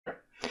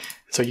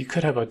So you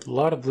could have a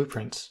lot of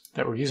blueprints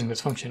that were using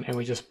this function and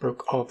we just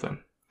broke all of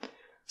them.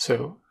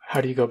 So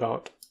how do you go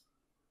about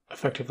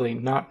effectively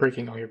not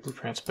breaking all your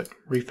blueprints but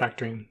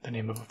refactoring the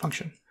name of a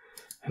function?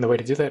 And the way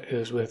to do that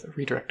is with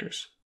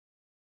redirectors.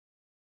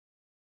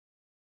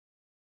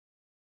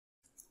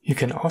 You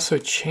can also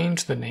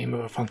change the name of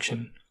a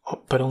function,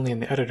 but only in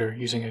the editor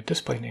using a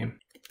display name.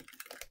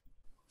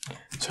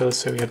 So let's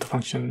say we have the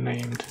function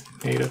named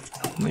native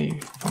only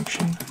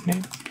function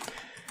name,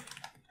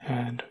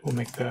 and we'll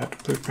make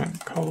that blueprint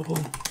callable.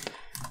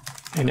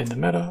 And in the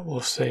meta, we'll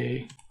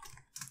say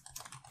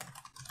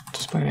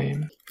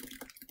DisplayName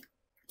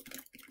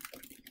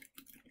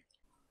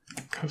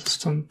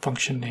custom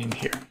function name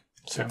here.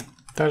 So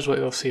that is what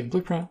you'll see in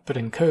blueprint, but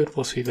in code,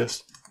 we'll see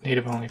this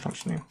native only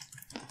function name.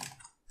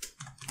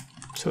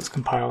 So let's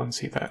compile and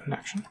see that in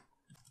action.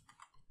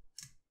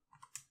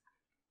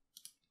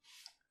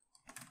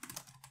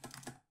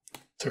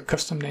 So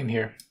custom name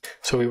here.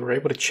 So we were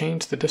able to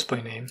change the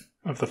display name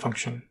of the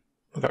function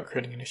without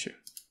creating an issue.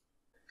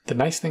 The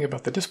nice thing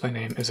about the display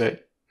name is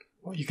that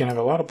you can have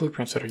a lot of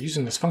blueprints that are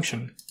using this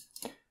function,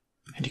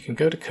 and you can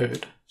go to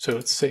code. So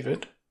let's save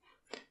it,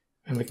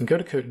 and we can go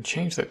to code and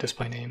change that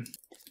display name.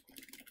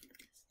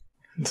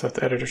 Let's let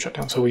the editor shut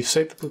down. So we've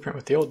saved the blueprint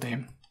with the old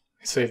name,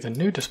 we save the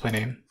new display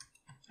name,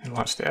 and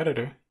launch the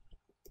editor.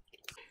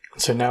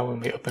 So now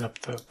when we open up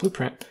the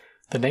blueprint,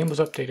 the name was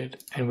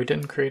updated and we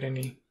didn't create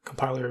any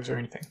compilers or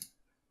anything.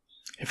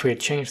 If we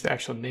had changed the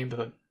actual name of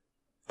the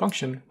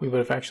function, we would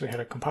have actually had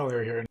a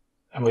compiler here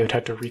and we would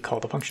have to recall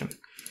the function.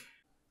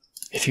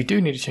 If you do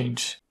need to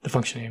change the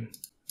function name,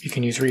 you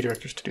can use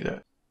redirectors to do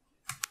that.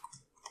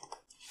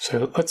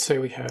 So let's say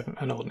we had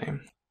an old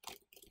name.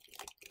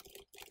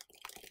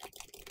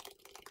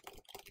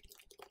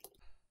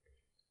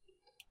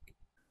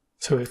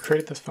 So we've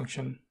created this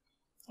function,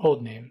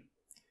 old name,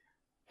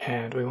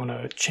 and we want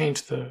to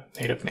change the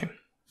native name.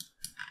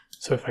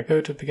 So if I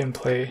go to begin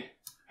play,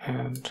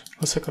 and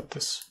let's hook up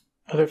this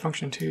other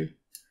function too,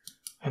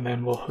 and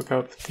then we'll hook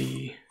up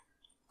the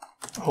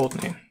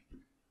old name.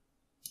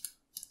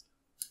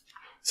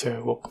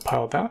 So we'll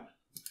compile that.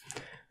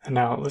 And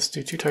now let's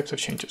do two types of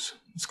changes.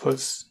 Let's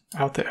close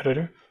out the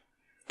editor,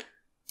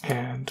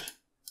 and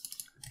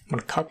I'm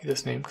going to copy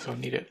this name because I'll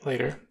need it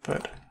later,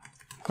 but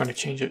I'm going to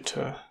change it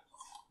to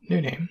new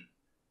name.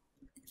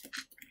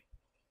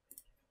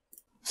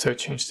 So I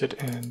changed it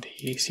in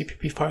the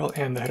CPP file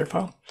and the header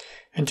file.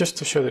 And just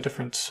to show the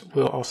difference,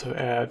 we'll also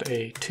add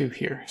a 2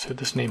 here. So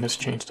this name has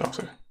changed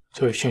also.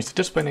 So we've changed the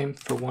display name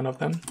for one of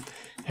them,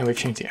 and we've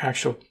changed the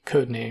actual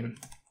code name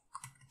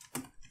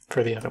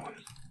for the other one.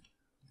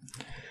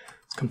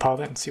 Let's compile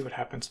that and see what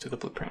happens to the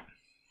blueprint.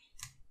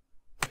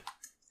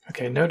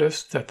 Okay,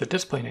 notice that the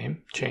display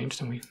name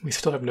changed, and we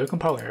still have no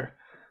compile error,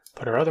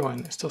 but our other one,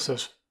 it still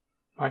says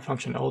my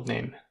function old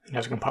name and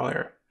has a compile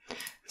error.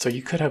 So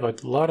you could have a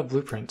lot of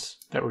blueprints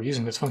that were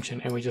using this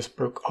function and we just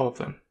broke all of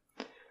them.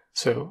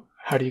 So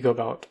how do you go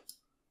about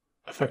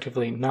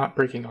effectively not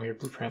breaking all your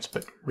blueprints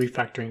but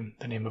refactoring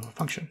the name of a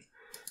function?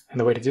 And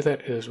the way to do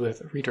that is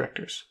with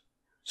redirectors.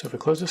 So if we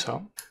close this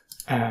out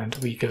and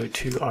we go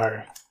to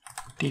our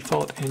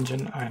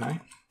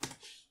DefaultEngine.ini,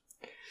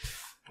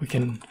 we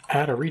can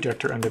add a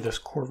redirector under this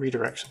core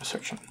redirects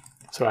section.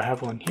 So I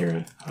have one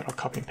here that I'll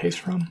copy and paste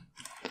from.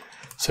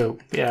 So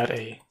we add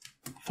a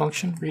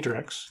function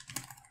redirects,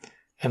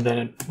 and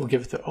then we'll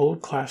give it the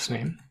old class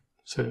name.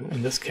 So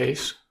in this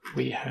case,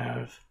 we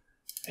have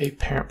a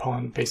parent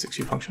pawn basics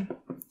function.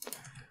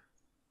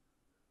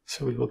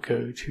 So we will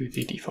go to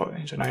the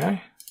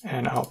DefaultEngine.ini,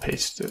 and I'll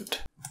paste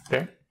it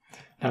there.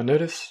 Now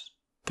notice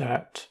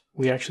that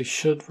we actually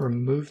should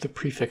remove the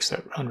prefix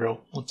that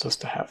Unreal wants us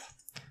to have.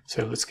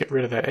 So let's get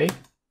rid of that A.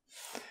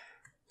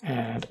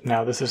 And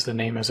now this is the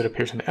name as it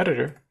appears in the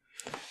editor.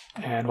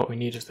 And what we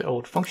need is the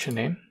old function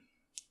name.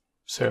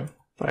 So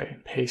if I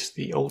paste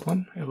the old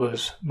one, it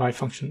was my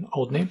function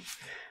old name.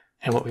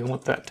 And what we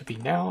want that to be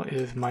now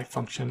is my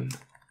function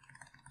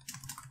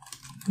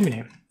new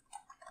name.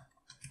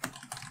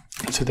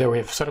 So there we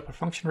have set up a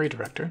function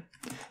redirector.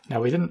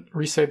 Now we didn't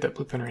resave that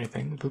blueprint or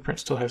anything. The blueprint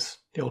still has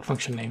the old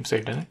function name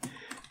saved in it.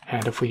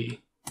 And if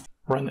we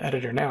run the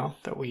editor now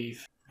that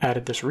we've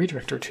added this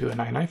redirector to an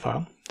ini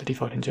file, the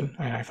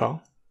DefaultEngine.ini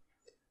file,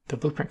 the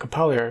blueprint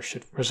compiler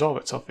should resolve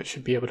itself. It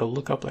should be able to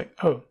look up like,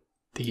 oh,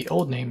 the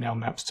old name now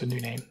maps to new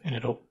name, and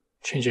it'll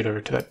change it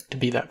over to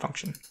be that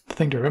function. The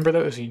thing to remember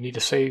though is you need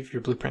to save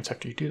your blueprints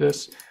after you do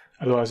this.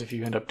 Otherwise, if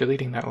you end up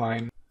deleting that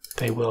line,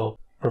 they will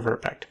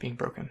revert back to being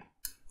broken.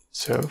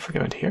 So if we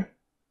go into here,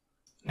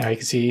 now you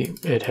can see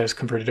it has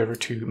converted over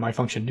to my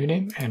function new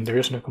name, and there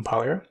is no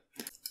compile error.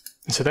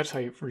 And so that's how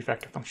you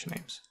refactor function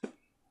names.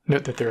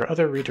 Note that there are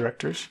other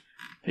redirectors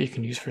that you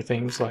can use for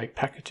things like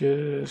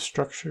packages,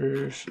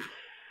 structures,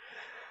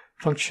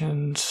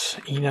 functions,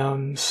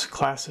 enums,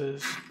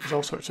 classes. There's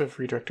all sorts of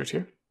redirectors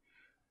here.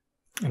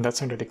 And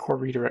that's under the core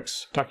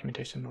redirects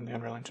documentation on the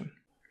Unreal Engine.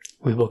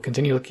 We will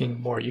continue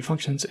looking more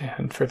ufunctions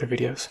and further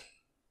videos.